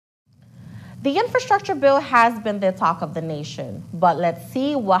The infrastructure bill has been the talk of the nation, but let's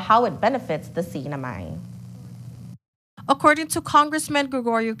see how it benefits the CNMI. According to Congressman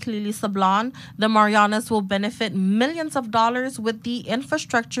Gregorio Kilili Sablan, the Marianas will benefit millions of dollars with the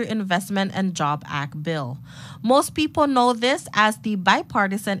Infrastructure Investment and Job Act bill. Most people know this as the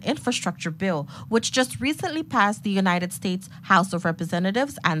bipartisan infrastructure bill, which just recently passed the United States House of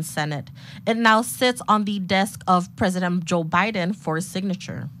Representatives and Senate. It now sits on the desk of President Joe Biden for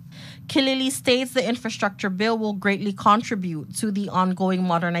signature. Kilili states the infrastructure bill will greatly contribute to the ongoing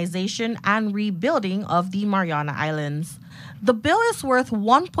modernization and rebuilding of the Mariana Islands. The bill is worth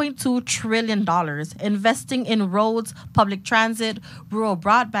 $1.2 trillion, investing in roads, public transit, rural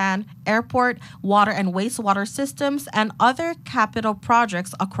broadband, airport, water and wastewater systems, and other capital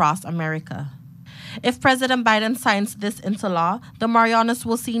projects across America. If President Biden signs this into law, the Marianas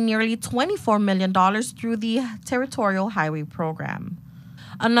will see nearly $24 million through the Territorial Highway Program.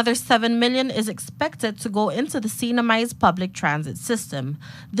 Another $7 million is expected to go into the CNMI's public transit system.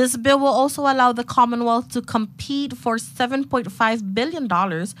 This bill will also allow the Commonwealth to compete for $7.5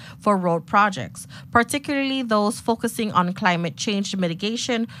 billion for road projects, particularly those focusing on climate change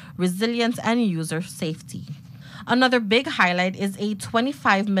mitigation, resilience, and user safety. Another big highlight is a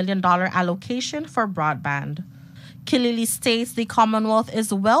 $25 million allocation for broadband. Kilili states the Commonwealth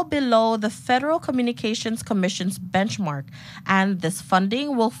is well below the Federal Communications Commission's benchmark, and this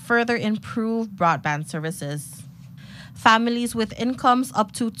funding will further improve broadband services. Families with incomes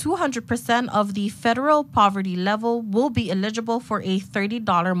up to 200% of the federal poverty level will be eligible for a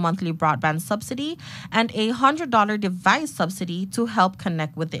 $30 monthly broadband subsidy and a $100 device subsidy to help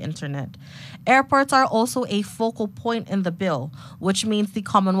connect with the internet. Airports are also a focal point in the bill, which means the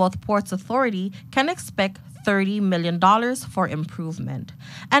Commonwealth Ports Authority can expect $30 million for improvement.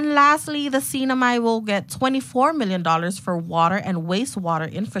 And lastly, the CNMI will get $24 million for water and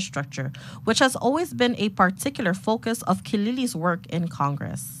wastewater infrastructure, which has always been a particular focus of Kilili's work in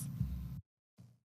Congress.